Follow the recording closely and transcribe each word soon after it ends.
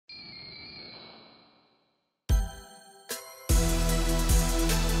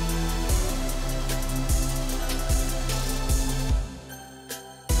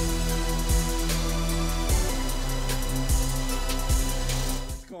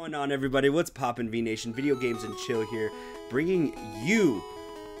going on, everybody? What's poppin', V Nation? Video games and chill here, bringing you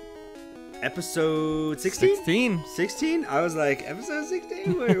episode 16. 16? I was like, episode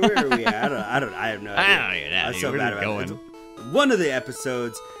 16? Where are we at? I have no idea. I don't even know. I'm so Where bad are we about it. going? It's one of the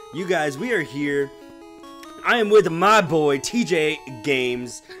episodes. You guys, we are here. I am with my boy TJ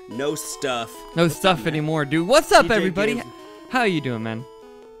Games. No stuff. No stuff anymore, dude. What's up, TJ everybody? Games. How you doing, man?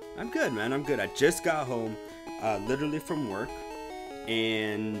 I'm good, man. I'm good. I just got home, literally from work,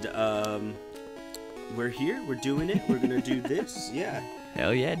 and we're here. We're doing it. We're gonna do this. Yeah.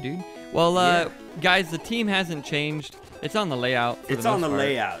 Hell yeah, dude. Well, guys, the team hasn't changed. It's on the layout. It's on the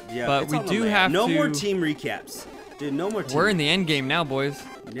layout. Yeah. But we do have no to. more team recaps, dude. No more. We're in the end game now, boys.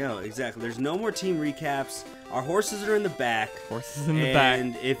 No, exactly. There's no more team recaps. Our horses are in the back. Horses in the back.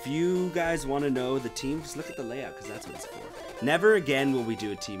 And if you guys want to know the team, just look at the layout, because that's what it's for. Never again will we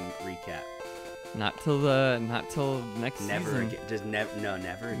do a team recap. Not till next Never season. again. Just never. No,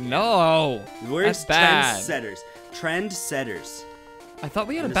 never again. No. Where's That's bad. trendsetters? Trendsetters. I thought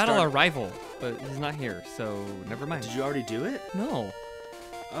we had to battle our rival, but he's not here, so never mind. Did you already do it? No.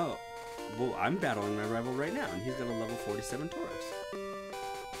 Oh. Well, I'm battling my rival right now, and he's got a level 47 Taurus.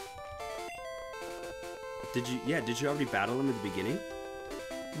 Did you already battle him at the beginning?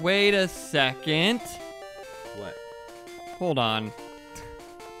 Wait a second. What? Hold on.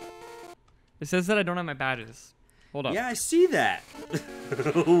 It says that I don't have my badges. Hold up. Yeah, I see that.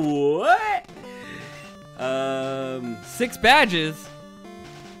 What? 6 badges?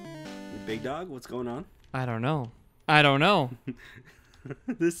 Big dog, what's going on? I don't know.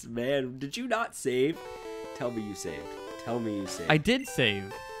 This man, did you not save? Tell me you saved. Tell me you saved. I did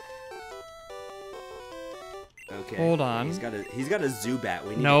save. Okay. Hold on. He's got a Zubat.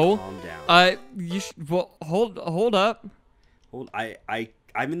 We need No. to calm down. Well, hold up.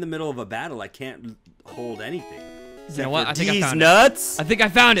 I'm in the middle of a battle. I can't hold anything. You know what? I think I These found nuts. it. I think I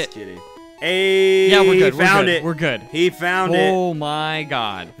found Just it. kidding. Hey, Yeah, we're good. Found it. We're good. He found it. Oh my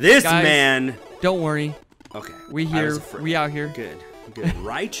God. This Guys, man. Don't worry. Okay. We I was here. afraid. We out here. Good.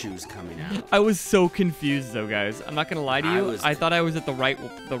 Raichu's coming out. I was so confused though, guys. I'm not gonna lie to you. I thought I was at the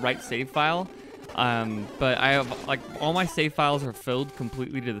right save file. But I have like all my save files are filled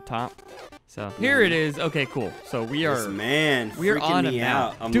completely to the top. So here it is. Okay, cool. So we are. This man. We are on it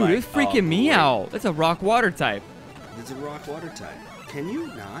now. I'm Dude, like, it's freaking me great. out. That's a rock water type. It's a rock water type. Can you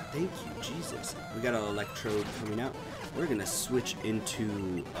not? Thank you, Jesus. We got an electrode coming out. We're gonna switch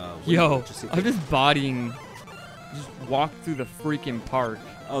into. Yo, I'm just bodying. Just walk through the freaking park.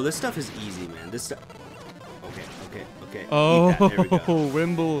 Oh, this stuff is easy, man. This stuff. Okay. Oh, Eat that. There we go.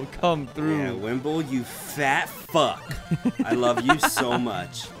 Wimble, come through. Yeah, Wimble, you fat fuck. I love you so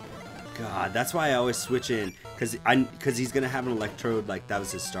much. God, that's why I always switch in, cause he's gonna have an electrode. Like that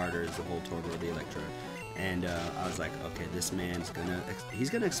was his starter, is the whole Torgo, the electrode. And I was like, okay, this man's he's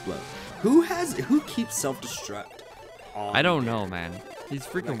gonna explode. Who keeps self-destruct? I don't know, man. He's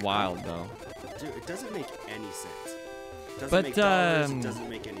freaking wild though. Dude, it doesn't make any sense. It doesn't But make dollars, it doesn't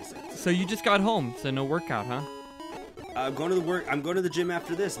make any sense. So you just got home, so no workout, huh? I'm going to the gym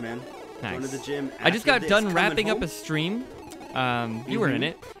after this, man. Nice. Going to the gym. I just got done wrapping up home. a stream. You were in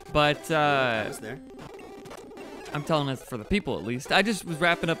it, but I was there. I'm telling this for the people at least. I just was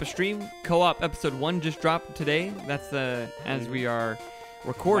wrapping up a stream. Co-op episode 1 just dropped today. That's as we are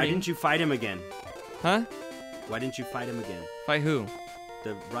recording. Why didn't you fight him again? Huh? Why didn't you fight him again? Fight who?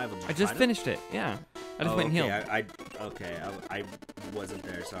 The rival. I just finished it. Yeah. I just went and healed. I wasn't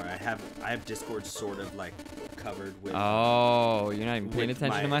there. Sorry. I have Discord sort of like covered with. Oh, you're not even paying with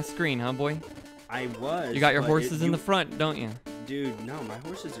attention to my screen, huh, boy? I was. You got your horses in the front, don't you? Dude, no, my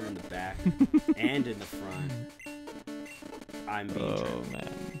horses are in the back and in the front. I'm being tricked. Man.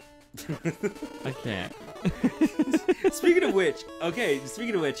 I can't. Speaking of which,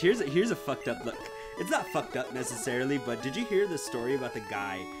 here's a fucked up look. It's not fucked up necessarily, but did you hear the story about the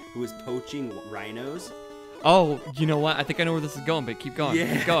guy who was poaching rhinos? Oh, you know what? I think I know where this is going, but keep going.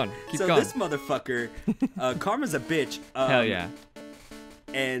 Yeah. Keep going. Keep so going. This motherfucker, karma's a bitch. Hell yeah.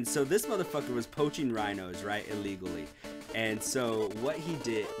 And so this motherfucker was poaching rhinos, right, illegally. And so what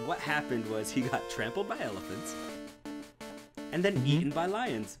happened was he got trampled by elephants and then eaten by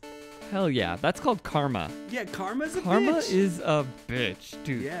lions. Hell yeah, that's called karma. Yeah, karma's a bitch. Karma is a bitch,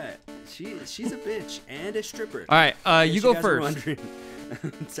 dude. Yeah, she's a bitch and a stripper. All right, you go first.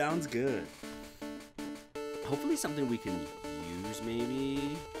 Sounds good. Hopefully something we can use,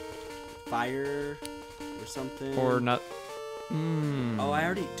 maybe fire or something. Or not. Oh, do I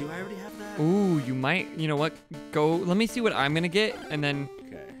already have that? Ooh, you might. You know what? Go. Let me see what I'm gonna get, and then.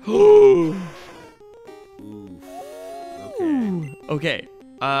 Okay. Ooh. Okay. Okay.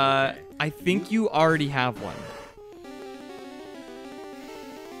 I think you already have one.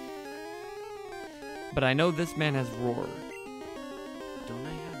 but I know this man has Roar. Don't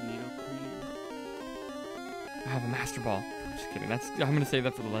I have Nidoqueen? I have a Master Ball. I'm just kidding. I'm gonna save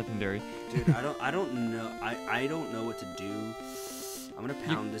that for the legendary. Dude, I don't know. I don't know what to do. I'm gonna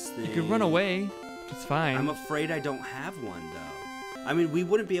pound this thing. You could run away. It's fine. I'm afraid I don't have one though. I mean, we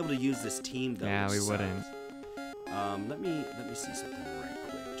wouldn't be able to use this team though. Yeah, we wouldn't. Let me see something right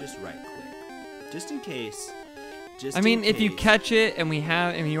quick. Just right quick. Just in case. I mean, if you catch it and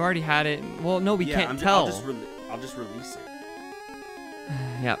you already had it. Well, no, we can't tell. I'll just release it.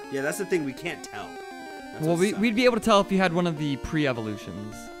 Yeah. Yeah, that's the thing. We can't tell. Well, we'd be able to tell if you had one of the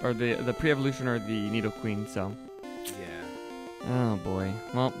pre-evolutions, or the pre-evolution or the Nidoqueen. So. Yeah. Oh boy.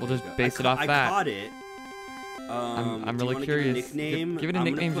 Well, we'll just base it off that. I caught it. I'm really curious. Give it a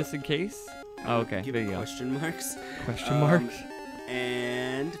nickname just in case. Oh, okay. There you go. Question marks. Question marks.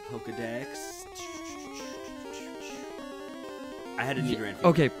 And Pokedex. I had a Nidoran.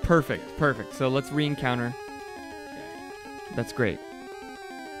 Okay, perfect. So let's re-encounter. Okay. That's great.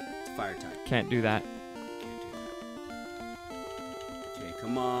 It's fire type. Can't do that. Can't do that. Okay,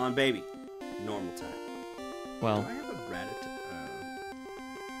 come on, baby. Normal type. Well. Do I have a Rattata?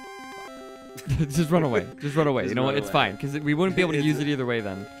 Just run away. Just run away. Just you know what? It's fine, because we wouldn't be able to use it either way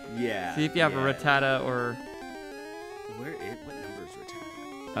then. Yeah. See if you have a Rattata or... What number is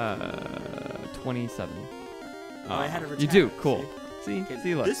Rattata? 27. Oh, I had a Rattata. You do? Cool. See,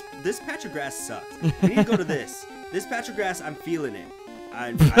 look. This patch of grass sucks. We need to go to this. This patch of grass, I'm feeling it.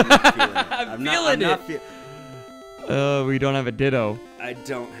 I'm not feeling it. I'm feeling it. We don't have a Ditto. I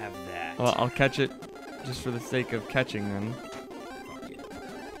don't have that. Well, I'll catch it just for the sake of catching then.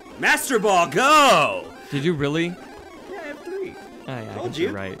 Master Ball, go! Did you really? Yeah, I have 3. Oh, yeah, Told you.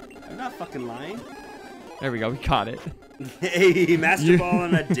 You're right. I'm not fucking lying. There we go. We caught it. Hey, Master Ball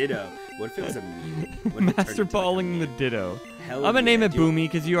and a Ditto. What if it was a Mew? Master Balling the Ditto. Hell I'm gonna name it dude. Boomy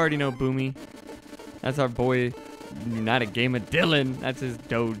because you already know Boomy. That's our boy. Not a game of Dylan. That's his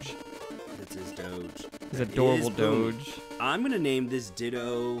Doge. That's his Doge. His adorable Doge. I'm gonna name this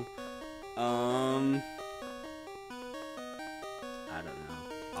Ditto. I don't know.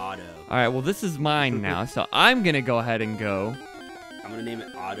 Otto. All right. Well, this is mine now, so I'm gonna go ahead and go. I'm gonna name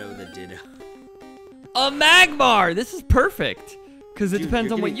it Otto the Ditto. A Magmar. This is perfect. Because it Dude,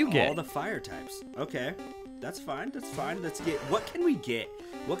 depends on what you get. All the fire types. Okay. That's fine. Let's get... What can we get?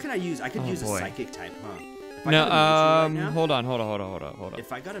 What can I use? I could use a psychic type, huh? No, hold on.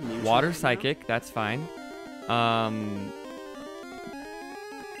 If I got a Mewtwo Water right psychic, that's fine.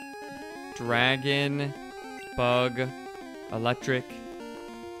 Dragon, bug, electric,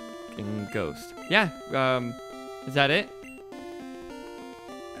 and ghost. Yeah, is that it?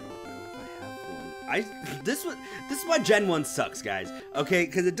 This is why Gen 1 sucks, guys. Okay,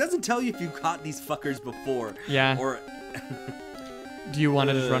 because it doesn't tell you if you caught these fuckers before. Yeah. Or. Do you want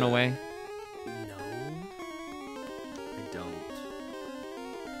to just run away? No. I don't.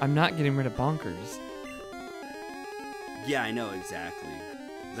 I'm not getting rid of Bonkers. Yeah, I know exactly.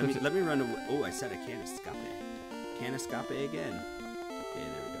 Let me run away. Oh, I said I can't escape. Can't escape again. Okay,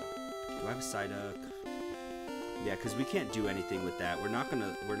 there we go. Do I have a Psyduck? Yeah, because we can't do anything with that. We're not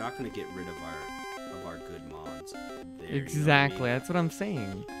gonna get rid of our good mons. There, exactly. You know what I mean? That's what I'm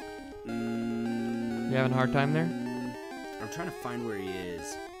saying. You having a hard time there? I'm trying to find where he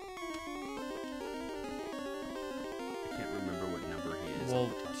is. I can't remember what number he is.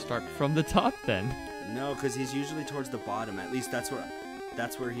 We'll start from the top then. No, because he's usually towards the bottom. At least that's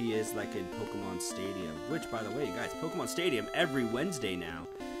where he is, like in Pokemon Stadium. Which, by the way, guys, Pokemon Stadium every Wednesday now.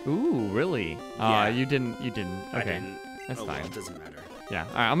 Ooh, really? Yeah. You didn't. Okay. I didn't. That's fine. Well, it doesn't matter. Yeah.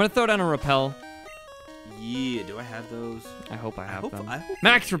 All right. I'm gonna throw down a repel. Yeah. Do I have those? I hope I have them. I hope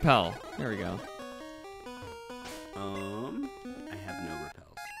Max repel. There we go. I have no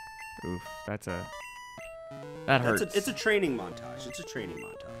repels. Oof. That hurts. It's a training montage.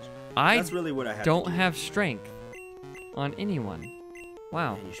 That's really what I have. Don't have strength on anyone.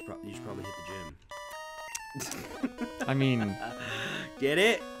 Wow. Man, you should probably hit the gym. I mean. Get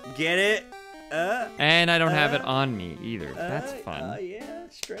it? And I don't have it on me either. That's fun. Yeah,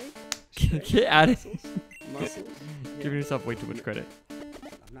 strength. Get out of here. Muscles. Yeah. Giving yourself way too much credit.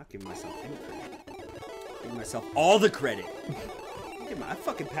 I'm not giving myself any credit. I'm giving myself all the credit. I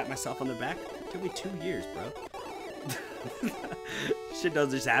fucking pat myself on the back. It took me 2 years, bro. Shit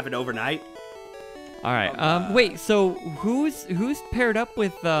doesn't just happen overnight. All right. Wait. So who's paired up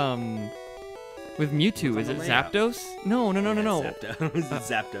with Mewtwo? Is it Zapdos? No. Zapdos. It's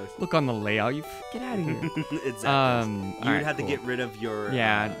Zapdos. Look on the layout. Get out of here. It's Zapdos. You would have to get rid of your.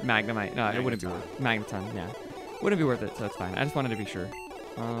 Yeah, Magnemite. No, it wouldn't be worth it. Magneton. Yeah, wouldn't be worth it. So it's fine. I just wanted to be sure.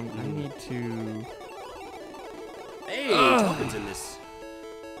 I need to. Hey, Topin's in this.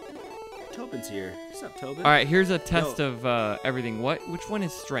 Tobin's here. What's up, Tobin? All right, here's a test of everything. Which one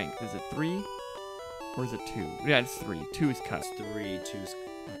is strength? Is it 3 or is it 2? Yeah, it's 3. 2 is cut. It's 3. 2 is...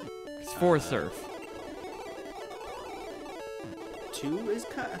 It's 4 is surf. 2 is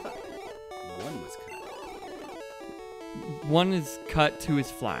cut? I thought 1 was cut. 1 is cut, 2 is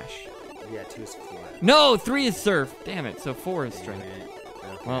flash. Yeah, 2 is flash. No, 3 is surf. Damn it. So 4 is strength.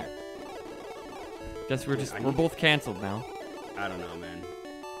 Okay. Well, guess we're both canceled now. I don't know, man.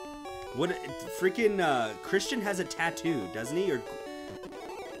 What freaking Christian has a tattoo, doesn't he? Or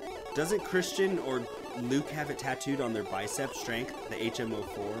doesn't Christian or Luke have it tattooed on their bicep strength, the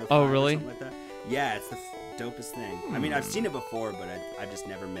HMO4? Oh, really? Or something like that? Yeah, it's the dopest thing. I mean, I've seen it before, but I've just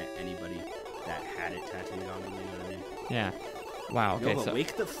never met anybody that had it tattooed on them. You know what I mean? Yeah. Wow. Okay. Yo, so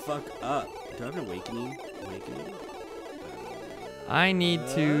wake the fuck up. Do I have an awakening? I need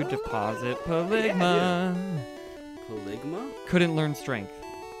to deposit Poligma. Poligma? Couldn't learn strength.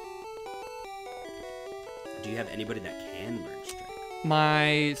 Do you have anybody that can learn strength?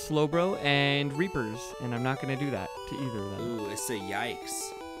 My Slowbro and Reapers, and I'm not gonna do that to either of them. Ooh, it's a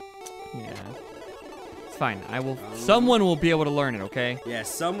yikes. Yeah. It's fine. I will. Someone will be able to learn it. Okay. Yeah,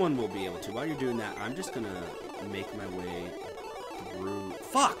 someone will be able to. While you're doing that, I'm just gonna make my way through.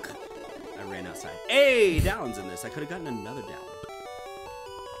 Fuck! I ran outside. Hey, downs in this. I could have gotten another down.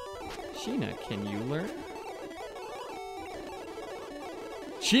 Sheena, can you learn?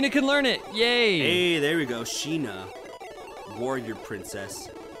 Sheena can learn it. Yay! Hey, there we go. Sheena, warrior princess.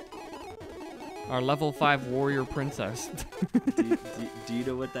 Our level 5 warrior princess. do you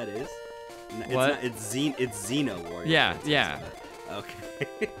know what that is? What? It's Xena warrior. Yeah, princess, yeah. But,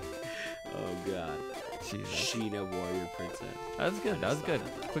 okay. Oh god. Jesus. Sheena warrior princess. That was good. That was good.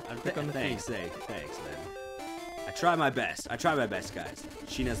 Quick on the feet. Thanks, man. I try my best, guys.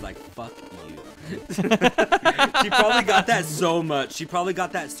 Sheena's like, fuck you. She probably got that so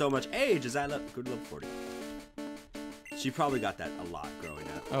much. Hey, Josiah, good level 40. She probably got that a lot growing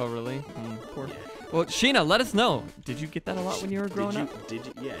up. Oh, really? Poor. Yeah. Well, Sheena, let us know. Did you get that a lot when you were growing up? Did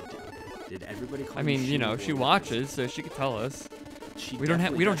you? Yeah. Did everybody call I mean, you you know, she watches, so she could tell us. We don't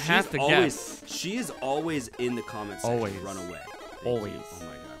have to guess. She is always in the comments section. Always. Run away. Always. Oh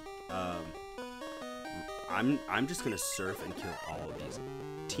my god. I'm just gonna surf and kill all of these.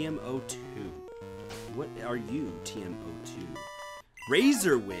 TMO2. What are you, TMO2?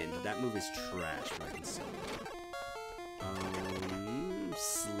 Razor Wind. That move is trash, but I can sell it.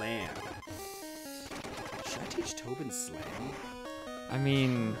 Slam. Should I teach Tobin Slam? I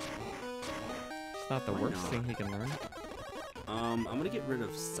mean, it's not the worst thing he can learn. I'm gonna get rid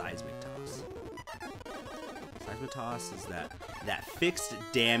of Seismic Toss. Seismic Toss is that fixed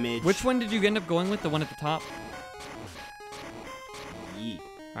damage. Which one did you end up going with? The one at the top? Yeet.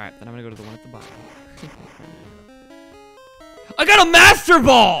 Alright, then I'm gonna go to the one at the bottom. I got a Master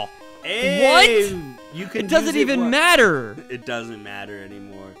Ball! Hey, what? You can it doesn't even matter. It doesn't matter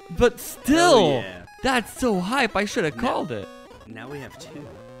anymore. But still, yeah. That's so hype. I should have called it. Now we have 2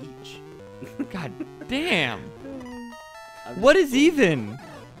 each. God damn. What is even?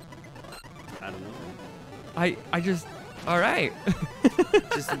 I don't know. I just, all right.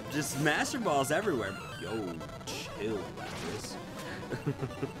 just Master Balls everywhere. Yo, chill, Lapras.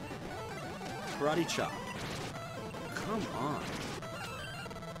 Karate chop. Come on.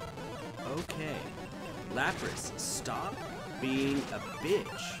 Okay. Lapras, stop being a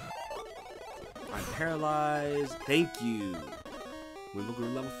bitch. I'm paralyzed. Thank you. Wimble grew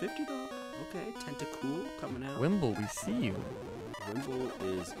level 50 though. Okay, Tentacool coming out. Wimble, we see you. Wimble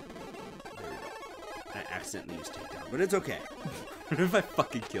is... There we go. I accidentally used takedown, but it's okay. What if I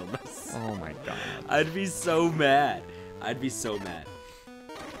fucking killed myself? Oh my god. I'd be so mad. Oh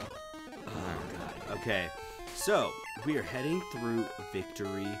god. Okay, so we are heading through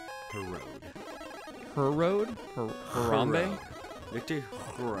Victory Road. Her road? Harambe? Victory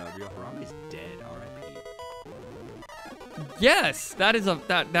Road. Yo, Harambe's dead. R.I.P. Yes, that is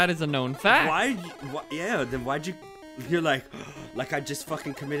a known fact. Yeah, then why'd you... You're like I just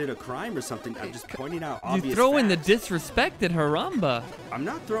fucking committed a crime or something. I'm just pointing out obvious You throw in the facts. disrespect at Haramba. I'm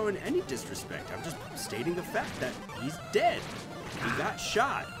not throwing any disrespect. I'm just stating a fact that he's dead. He got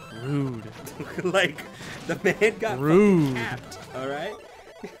shot. Rude. Like, the man got rude. fucking capped, alright?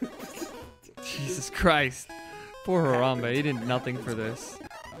 Jesus Christ. Poor Harambe, he did nothing for this.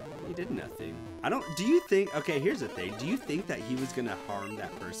 He did nothing. Do you think, okay, here's the thing. Do you think that he was gonna harm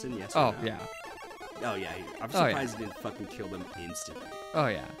that person? Yes or no? Yeah. Oh, yeah. I'm surprised he didn't fucking kill them instantly. Oh,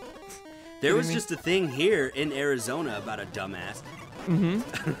 yeah. There was just a thing here in Arizona about a dumbass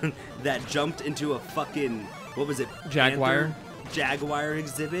that jumped into a fucking, what was it? Jaguar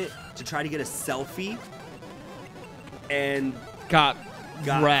exhibit to try to get a selfie and got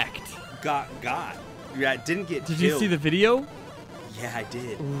wrecked. got. Yeah, it didn't get Did killed. you see the video? Yeah, I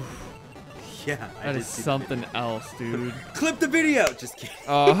did. Oof. Yeah, that is something else, dude. Clip the video. Just kidding.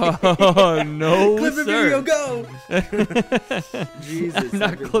 Oh no, Clip the video. Go. Jesus, I'm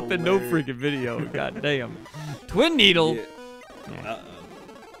not clipping no freaking video. God damn. Twin needle. Yeah. Yeah.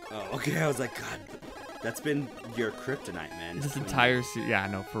 Oh, okay. I was like, God, that's been your kryptonite, man. This entire yeah,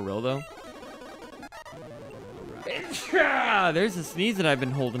 no, for real though. There's a sneeze that I've been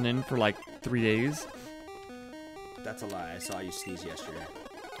holding in for like 3 days. That's a lie. I saw you sneeze yesterday.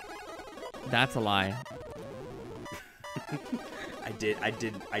 That's a lie. I did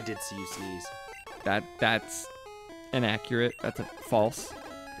see you sneeze. That's inaccurate. That's a false.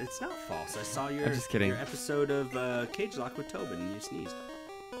 It's not false. I saw your, I'm just kidding. Your episode of Cage Lock with Tobin and you sneezed.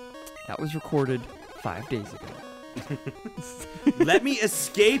 That was recorded 5 days ago. Let me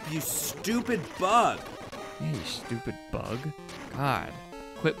escape, you stupid bug. Yeah, you stupid bug. God.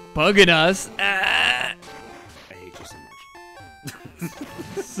 Quit bugging us. Ah! I hate you so much.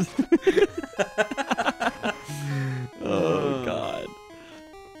 Oh God.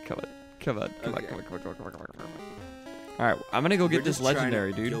 Come on. All right, I'm gonna go get this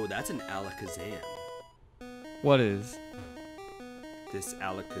legendary, dude. Yo, that's an Alakazam. What is? This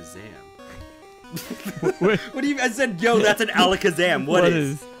Alakazam. What do you? I said, yo, that's an Alakazam. What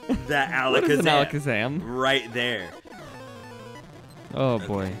is that Alakazam? What is an Alakazam? Right there. Oh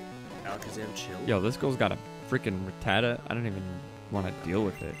boy. Alakazam chill. Yo, this girl's got a freaking Rattata. I don't even want to deal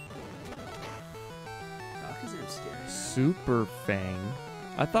with it. Alakazam's scary. Super Fang.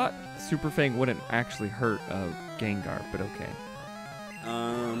 I thought Super Fang wouldn't actually hurt a Gengar, but okay. I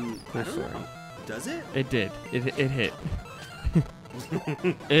don't know. Does it? It did. It hit.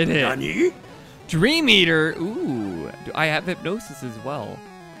 It hit. Nani? Dream Eater. Ooh. I have Hypnosis as well.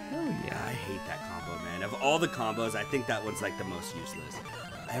 Hell yeah. I hate that combo, man. Of all the combos, I think that one's like the most useless.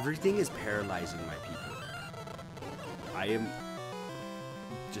 Everything is paralyzing my people. I am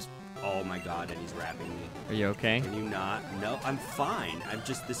just, oh my God, and he's wrapping me. Are you okay? Can you not? No, I'm fine. I'm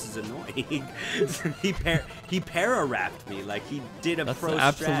just, this is annoying. he para-wrapped me like he did a pro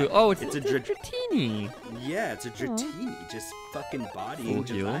strat. Oh, it's a Dratini. Yeah, it's a Dratini. Just fucking bodying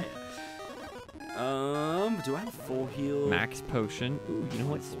Full heal. Do I have full heal? Max potion. Ooh, you know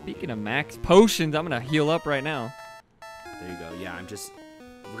what? Speaking of max potions, I'm gonna heal up right now. There you go. Yeah, I'm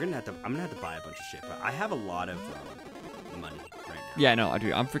gonna have to buy a bunch of shit, but I have a lot of money right now. Yeah, no,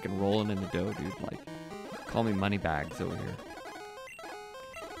 dude, I'm freaking rolling in the dough, dude. Like, call me money bags over here.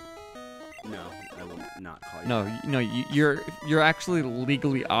 No, I will not call you. No, you're actually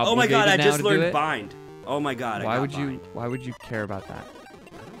legally obligated. Oh my God, I now just to learned do it. bind. Oh my God, Why would you care about that?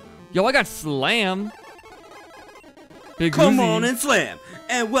 Yo, I got slam. Big Come Uzi. on and slam,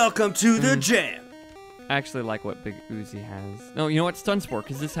 and welcome to the jam. I actually like what Big Uzi has. No, you know what? Stun Spore,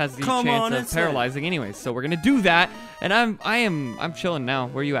 because this has the Come on chance of paralyzing anyways. So we're gonna do that, and I'm chilling now.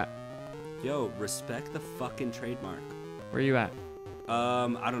 Where you at? Yo, respect the fucking trademark. Where you at?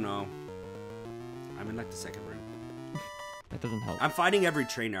 I don't know. I'm in like the second room. That doesn't help. I'm fighting every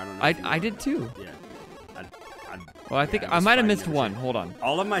trainer. I don't know. I did too. Yeah. Well, I think I might have missed one. Hold on.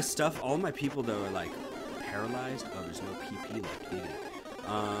 All of my stuff, all of my people though are like paralyzed. Oh, there's no PP left either.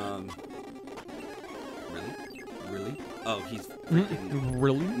 Really? Oh, he's freaking...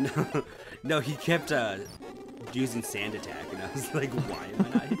 Really? No, he kept using sand attack, and I was like, why am I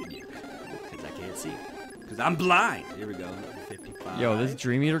not hitting you? Because I can't see. Because I'm blind. Here we go. 55. Yo, this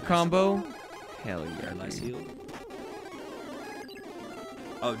Dream Eater combo. Hell yeah. Paralyzed heal.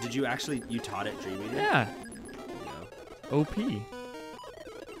 Oh, did you taught it Dream Eater? Yeah. OP.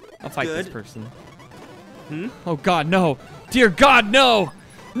 I'll fight this person. Oh God, no! Dear God, no!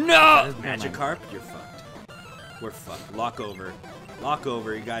 No! Magikarp, you're fucked. We're fucked. Lock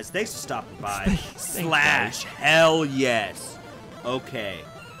over, you guys. Thanks for stopping by. Slash, hell yes. Okay.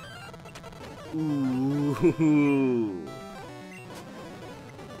 Ooh.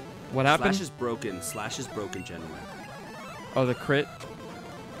 What happened? Slash is broken, gentlemen. Oh, the crit.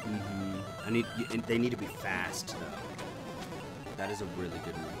 They need to be fast though. That is a really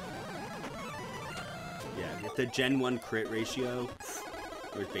good move. Yeah, if the Gen 1 crit ratio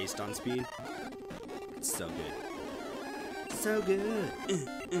was based on speed, it's so good. So good.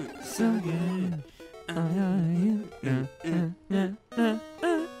 So good.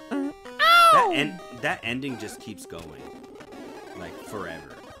 That ending just keeps going. Like,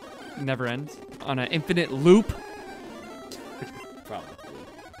 forever. Never ends? On an infinite loop? Probably.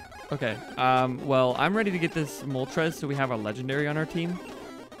 Okay, well, I'm ready to get this Moltres so we have a legendary on our team.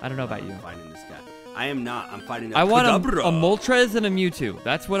 I don't know about you. I'm fighting this guy. I am not. I'm fighting I want a Moltres and a Mewtwo.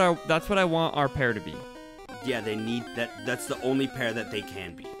 That's what I want our pair to be. Yeah, they need that. That's the only pair that they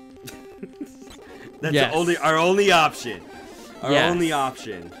can be. That's our only option. Our only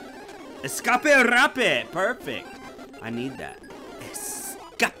option. Escape rape. Perfect. I need that.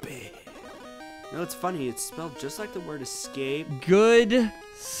 Escape. No, it's funny. It's spelled just like the word escape. Good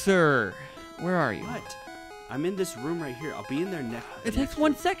sir. Where are you? What? I'm in this room right here. I'll be in there next. It takes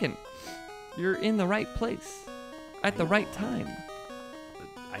 1 second. You're in the right place at the right time.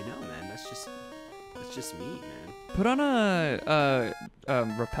 I know, man. That's just me, man. Put on a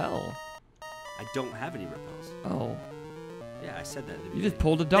rappel. I don't have any repels. Oh. Yeah, I said that. You just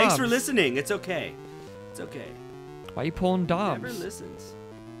pulled a Dobbs. Thanks for listening. It's okay. It's okay. Why are you pulling Dobbs? Never listens,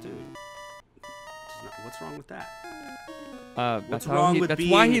 dude. What's wrong with that? That's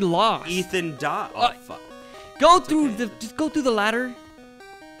why he lost. Ethan Dobbs. Oh, fuck. Just go through the ladder.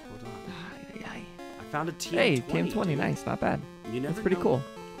 Hold on. I found a TM20. Hey, TM20, nice, not bad. That's pretty cool.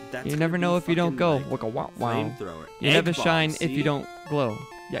 You never know if you don't go. Like a wow. You never shine if you don't glow.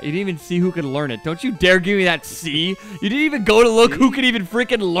 Yeah, you didn't even see who could learn it. Don't you dare give me that C. You didn't even go to look who could even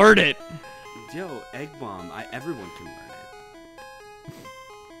freaking learn it. Yo, egg bomb. Everyone can learn it.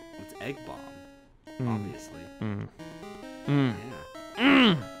 It's egg bomb, obviously. Yeah.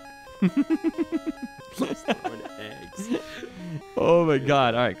 Just throwing eggs. Oh my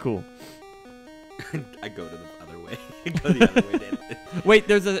god. All right, cool. I go to the other way. Go the other way. Wait,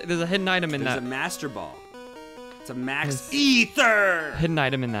 there's a hidden item in that. There's a master ball. It's a max ether. Hidden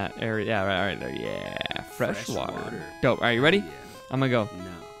item in that area. Yeah, right there. Yeah, fresh water. Dope. All right, you ready? Yeah. I'm gonna go.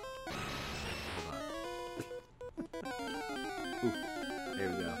 No. Hold on. Ooh, there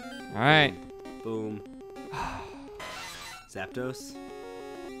we go. All right. Boom. Zapdos.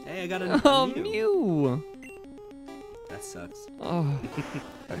 Hey, I got a Mew. That sucks. Oh.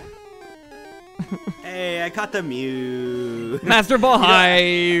 Hey, I caught the Mew. Master Ball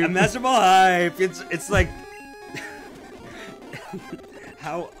hype. A Master Ball hype. It's like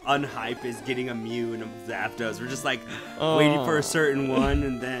how unhype is getting a Mew and a Zapdos. We're just like waiting for a certain one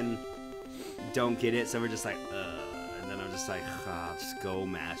and then don't get it, so we're just like, and then I'm just like, just go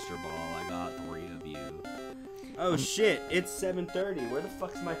Master Ball. I got 3 of you. Oh shit! It's 7:30. Where the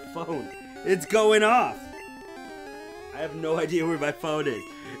fuck's my phone? It's going off. I have no idea where my phone is.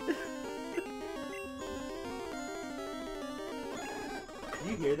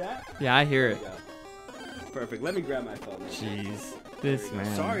 You hear that? Yeah, I hear it. Perfect. Let me grab my phone. Jeez, this man.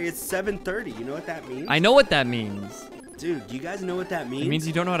 Sorry, it's 7:30. You know what that means? I know what that means. Dude, do you guys know what that means? It means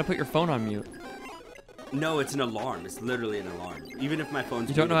you don't know how to put your phone on mute. No, it's an alarm. It's literally an alarm. Even if my phone's.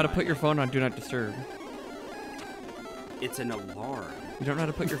 You don't know how to put your phone on Do Not Disturb. It's an alarm. You don't know how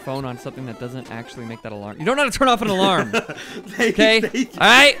to put your phone on something that doesn't actually make that alarm. You don't know how to turn off an alarm. Okay? All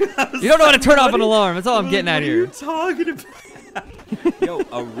right? You don't know how to turn off an alarm. That's all I'm getting at here. What are you talking about? Yo,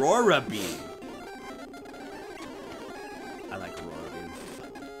 Aurora Beam. I like Aurora Beam.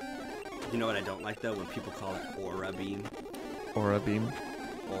 You know what I don't like, though? When people call it Aura Beam. Aura Beam?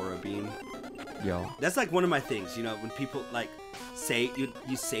 Aura Beam. Yo. That's like one of my things, you know, when people, like, say,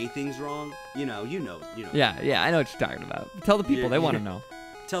 you say things wrong, you know. Yeah, I know what you're talking about. Tell the people, they want to know.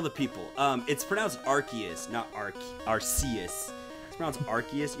 Tell the people. It's pronounced Arceus, not Arceus. It's pronounced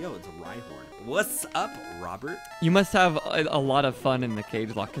Arceus. Yo, it's a Rhyhorn. What's up, Robert? You must have a lot of fun in the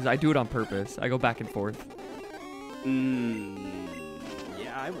cage lock, because I do it on purpose. I go back and forth.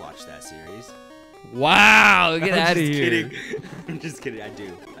 Yeah, I watched that series. Wow, get out of here. Kidding. I'm just kidding. I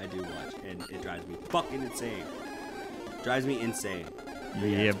do watch, and it drives me fucking insane. Drives me insane.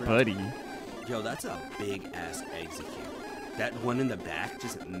 Yeah, buddy. Yo, that's a big ass execute. That one in the back,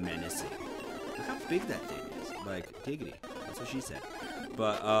 just menacing. Look how big that thing is. Like, giggity. That's what she said.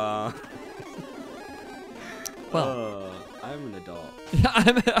 But, well, I'm an adult.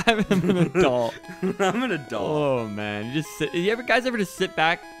 I'm an adult. I'm an adult. Oh man, you just sit. You guys ever just sit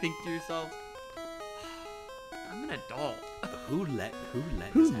back, think to yourself, I'm an adult. Who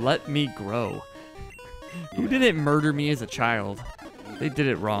let me grow? Who didn't murder me as a child? They did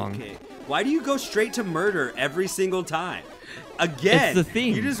it wrong. Okay. Why do you go straight to murder every single time? Again, it's the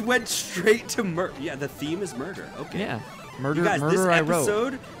theme. You just went straight to murder. Yeah, the theme is murder. Okay. Yeah. Murder, you guys,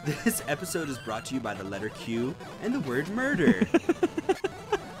 murder, this episode is brought to you by the letter Q and the word murder.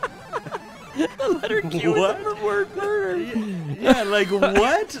 The letter Q and the word murder. Yeah, like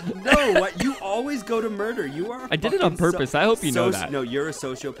what? No, what? You always go to murder. You are. I did it on purpose. I hope you know that. No, you're a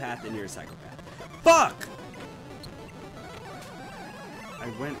sociopath and you're a psychopath. Fuck. I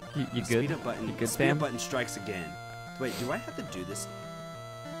went. You good? Speed up button. You good, speed up button strikes again. Wait, do I have to do this?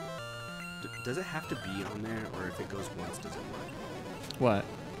 Does it have to be on there, or if it goes once, does it work? What?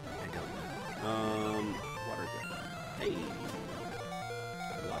 I don't know. Water gun. Hey.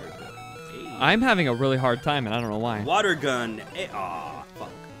 Water gun. Hey. I'm having a really hard time, and I don't know why. Water gun. Hey. Aw, fuck.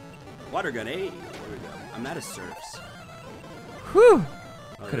 Water gun, hey. There we go. I'm out of surfs. Whew.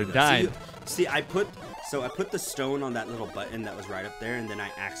 Oh, Could have died. See, I put the stone on that little button that was right up there, and then I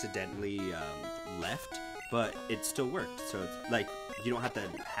accidentally left, but it still worked. So it's like you don't have to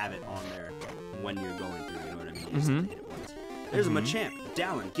have it on there when you're going through. You know what I mean? You just hit it once. There's a Machamp.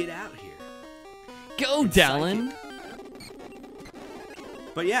 Dallin, get out here. Go, Dallin.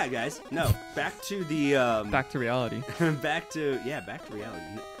 But yeah, guys, no. Back to the back to reality. back to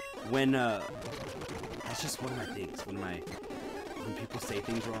reality. When that's just one of my things. When people say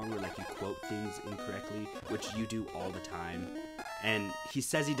things wrong or like you quote things incorrectly, which you do all the time, and he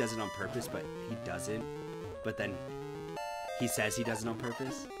says he does it on purpose, but he doesn't. But then he says he does it on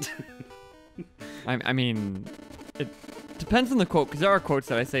purpose. I mean, it depends on the quote, because there are quotes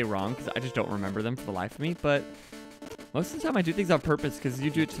that I say wrong because I just don't remember them for the life of me. But most of the time I do things on purpose because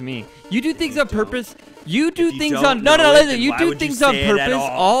you do it to me. You do things on purpose. You do things on listen. You do things on purpose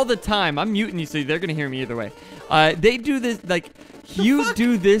all the time. I'm muting you so they're gonna hear me either way. They do this like you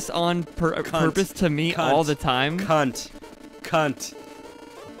do this on purpose to me all the time. Cunt,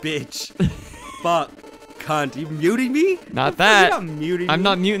 bitch, fuck, cunt. You muting me? Not that. You're not muting me. I'm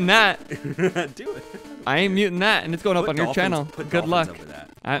not muting that. Do it. I ain't muting that, and it's going up on your channel. Good luck.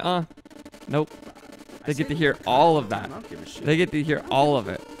 Nope. They get to hear all of that. They get to hear all of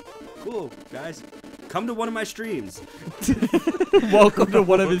it. Cool, guys. Come to one of my streams. Welcome to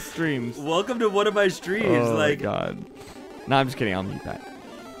one of his streams. Welcome to one of my streams. Oh my god. No, I'm just kidding. I'll mute that.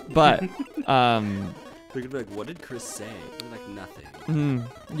 But, they're gonna be like, what did Chris say? They're like, nothing.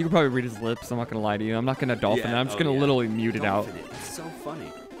 You can probably read his lips. I'm not gonna lie to you. I'm not gonna dolphin it. I'm just gonna literally mute it out. It's so funny.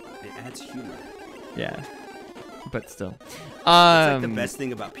 It adds humor. Yeah. But still. It's like the best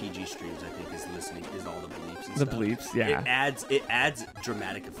thing about PG streams, I think, is listening, is all the bleeps and stuff. The bleeps, yeah. It adds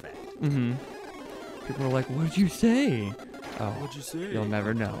dramatic effect. People are like, what'd you say? Oh, what'd you say? You'll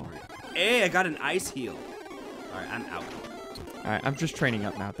never know. Hey, I got an ice heal. All right, I'm out. All right, I'm just training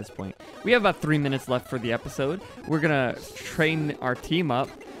up now at this point. We have about 3 minutes left for the episode. We're gonna train our team up.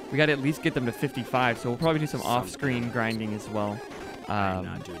 We gotta at least get them to 55, so we'll probably do some off-screen grinding as well. I'm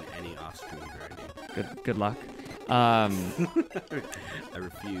not doing any off-screen grinding. Good luck. I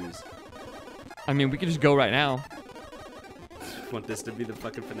refuse. I mean, we could just go right now. Want this to be the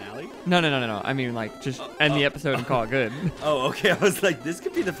fucking finale? No. I mean, like, just end the episode and call it good. Oh, okay. I was like, this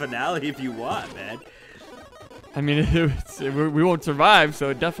could be the finale if you want, man. I mean, we won't survive, so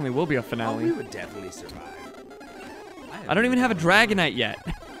it definitely will be a finale. Oh, we would definitely survive. I don't even have a Dragonite yet.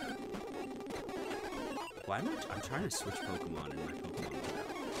 Why am I'm trying to switch Pokemon in my Pokemon now.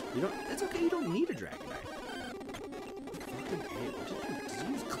 You don't. It's okay. You don't need a Dragonite. Fucking hey, did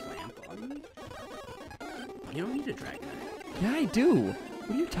you use Clamp on me? You don't need a Dragonite. Yeah, I do.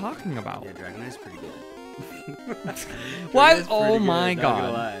 What are you talking about? Yeah, Dragonite's pretty good. Why? Oh my god. Not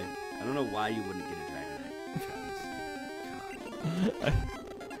gonna lie. I don't know why you wouldn't get a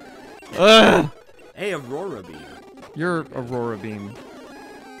Dragonite. Hey, Aurora Beam. Your Aurora Beam.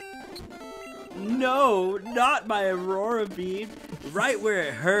 No, not my Aurora Beam. Right where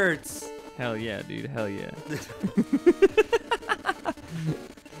it hurts. Hell yeah, dude. Hell yeah.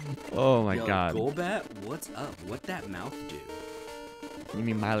 Oh my god. Golbat, what's up? What that mouth do? You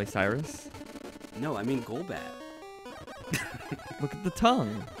mean Miley Cyrus? No, I mean Golbat. Look at the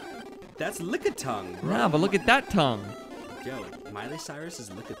tongue. That's Lickitung, bro. Nah, but look at that tongue. Yo, Miley Cyrus is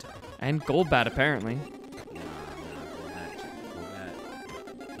Lickitung. And Golbat, apparently. Golbat.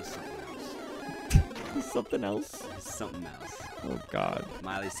 He's something else. He's something else? He's something else. Oh, God.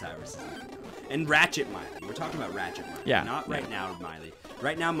 Miley Cyrus is Lickitung. And Ratchet Miley. We're talking about Ratchet Miley. Yeah. Not right now, Miley.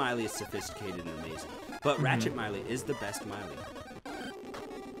 Right now, Miley is sophisticated and amazing. But Ratchet Miley is the best Miley.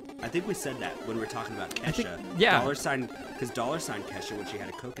 I think we said that when we were talking about Kesha. Yeah. Because $sign Kesha, when she had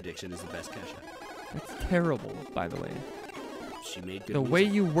a coke addiction, is the best Kesha. That's terrible, by the way. She made good The music. way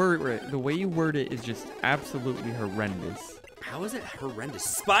you word it is just absolutely horrendous. How is it horrendous?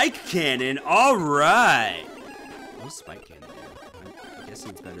 Spike Cannon, all right. What does Spike Cannon do? I'm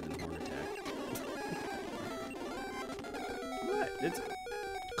guessing it's better than Horn Attack. What?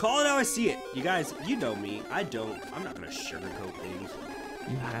 Call it how I see it. You guys, you know me. I don't. I'm not gonna sugarcoat things.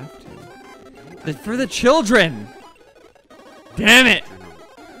 You have to. For the children. Damn it.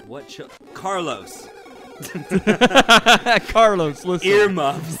 What? Carlos. Carlos, listen.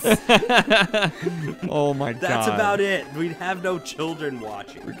 Earmuffs. Oh my god. That's about it. We'd have no children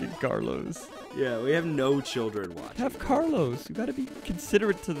watching. Freaking Carlos. Yeah, we have no children watching. Have Carlos. You gotta be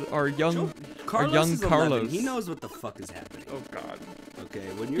considerate to our young Carlos. Carlos. He knows what the fuck is happening. Oh god. Okay,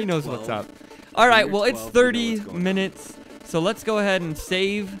 when you're He knows 12, what's up. All right, well, 12, it's 30 you know minutes. So let's go ahead and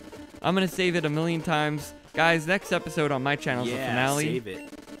save. I'm gonna save it a million times. Guys, next episode on my channel is the finale. Save it.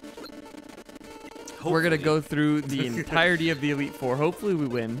 We're going to go through the entirety of the Elite Four. Hopefully we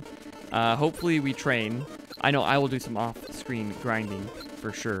win. Hopefully we train. I know I will do some off-screen grinding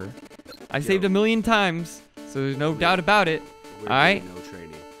for sure. I saved 1 million times, so there's no doubt about it. All right? No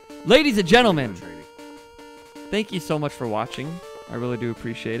training. Ladies and gentlemen, thank you so much for watching. I really do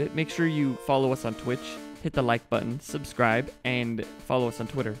appreciate it. Make sure you follow us on Twitch, hit the like button, subscribe, and follow us on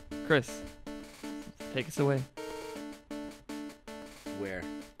Twitter. Chris, take us away. Where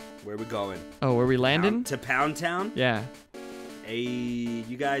are we going? Oh, where we landing? To Pound Town? Yeah. Hey,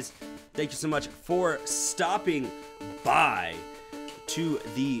 you guys, thank you so much for stopping by to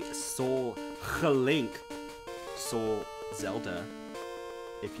the SOULlink, Soul Zelda,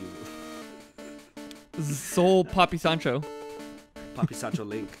 if you Soul Poppy Sancho. Poppy Sancho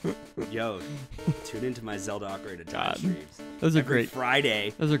Link. Yo, tune into my Zelda Ocarina of Time streams. Those are Every great.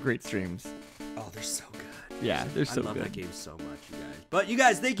 Friday. Those are great streams. Oh, they're so good. Yeah, they're so good. I love that game so much, you guys. But you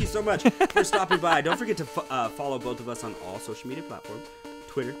guys, thank you so much for stopping by. Don't forget to follow both of us on all social media platforms.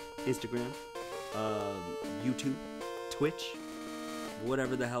 Twitter, Instagram, YouTube, Twitch,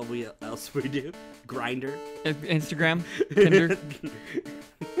 whatever the hell else we do. Grindr. Instagram, Tinder.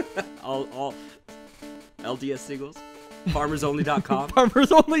 all LDS singles. FarmersOnly.com.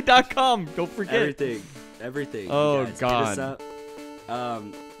 FarmersOnly.com. Don't forget. Everything. Oh, guys. God. Hit us up.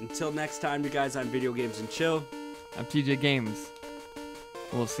 Until next time, you guys, on Video Games and Chill. I'm TJ Games.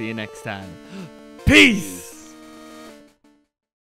 We'll see you next time. Peace!